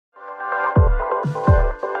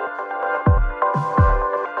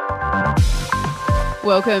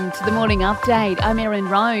Welcome to the Morning Update. I'm Erin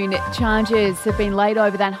Roan. Charges have been laid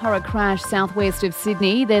over that horror crash southwest of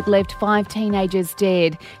Sydney that left 5 teenagers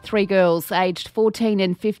dead. 3 girls aged 14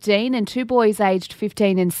 and 15 and 2 boys aged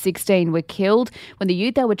 15 and 16 were killed when the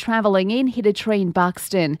ute they were travelling in hit a tree in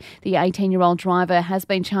Buxton. The 18-year-old driver has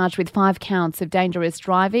been charged with 5 counts of dangerous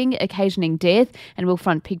driving, occasioning death, and will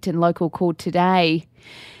front Picton Local Court today.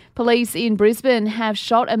 Police in Brisbane have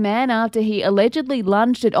shot a man after he allegedly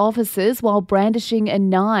lunged at officers while brandishing a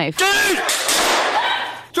knife. Dude!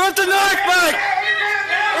 Drop the knife, mate!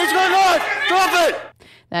 He's got a knife! Drop it!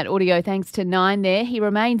 That audio thanks to Nine there. He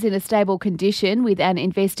remains in a stable condition with an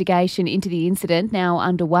investigation into the incident now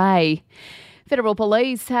underway. Federal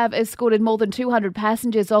Police have escorted more than 200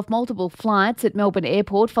 passengers off multiple flights at Melbourne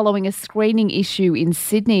Airport following a screening issue in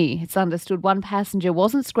Sydney. It's understood one passenger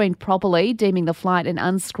wasn't screened properly, deeming the flight an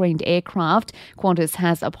unscreened aircraft. Qantas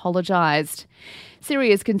has apologised.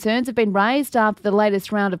 Serious concerns have been raised after the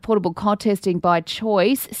latest round of portable cot testing by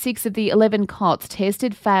Choice. 6 of the 11 cots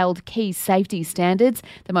tested failed key safety standards.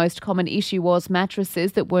 The most common issue was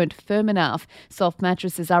mattresses that weren't firm enough. Soft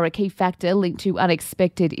mattresses are a key factor linked to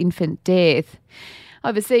unexpected infant death.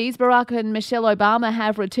 Overseas, Barack and Michelle Obama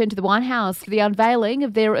have returned to the White House for the unveiling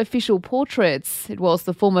of their official portraits. It was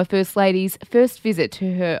the former First Lady's first visit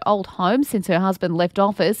to her old home since her husband left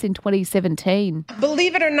office in 2017.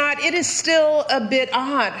 Believe it or not, it is still a bit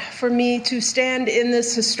odd for me to stand in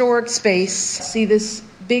this historic space, see this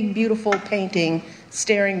big, beautiful painting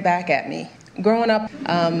staring back at me. Growing up,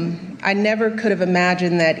 I never could have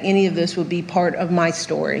imagined that any of this would be part of my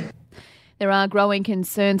story. There are growing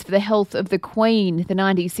concerns for the health of the Queen. The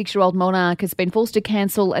 96-year-old monarch has been forced to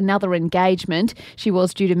cancel another engagement. She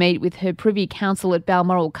was due to meet with her Privy Council at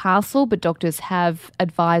Balmoral Castle, but doctors have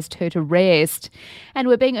advised her to rest. And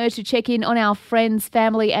we're being urged to check in on our friends,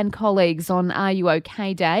 family and colleagues on Are You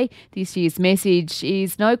OK Day. This year's message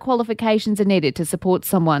is no qualifications are needed to support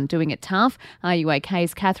someone doing it tough. Are You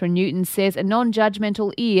OK's Catherine Newton says a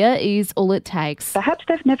non-judgmental ear is all it takes. Perhaps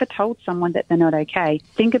they've never told someone that they're not okay.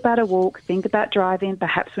 Think about a walk. Think about driving,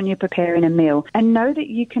 perhaps when you're preparing a meal, and know that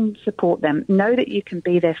you can support them. Know that you can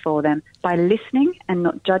be there for them. By listening and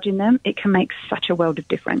not judging them, it can make such a world of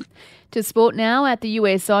difference. To sport now at the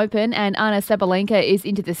US Open, and Anna Sabalenka is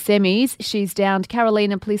into the semis. She's downed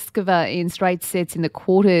Karolina Pliskova in straight sets in the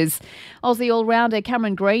quarters. Aussie all-rounder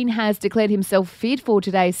Cameron Green has declared himself fit for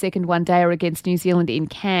today's second one-dayer against New Zealand in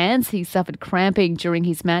Cairns. He suffered cramping during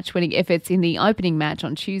his match-winning efforts in the opening match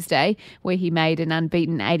on Tuesday, where he made an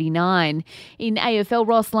unbeaten 89. In AFL,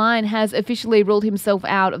 Ross Lyon has officially ruled himself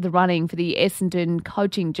out of the running for the Essendon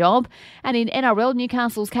coaching job. And in NRL,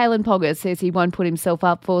 Newcastle's Kalen Pogger says he won't put himself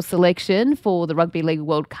up for selection for the Rugby League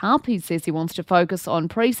World Cup. He says he wants to focus on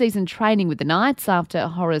pre-season training with the Knights after a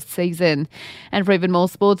horror season. And for even more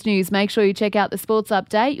sports news, make sure you check out the Sports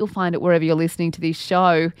Update. You'll find it wherever you're listening to this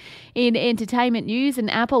show. In entertainment news,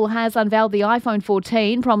 Apple has unveiled the iPhone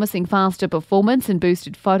 14, promising faster performance and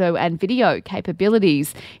boosted photo and video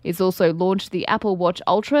capabilities. It's also launched the Apple Watch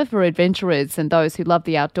Ultra for adventurers and those who love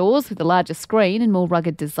the outdoors, with a larger screen and more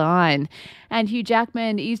rugged design. And Hugh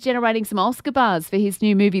Jackman is generating some Oscar buzz for his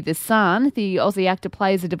new movie, The Son. The Aussie actor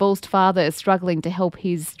plays a divorced father struggling to help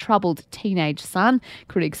his troubled teenage son.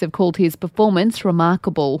 Critics have called his performance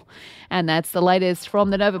remarkable. And that's the latest from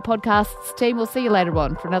the Nova Podcasts team. We'll see you later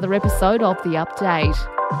on for another episode of The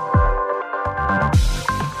Update.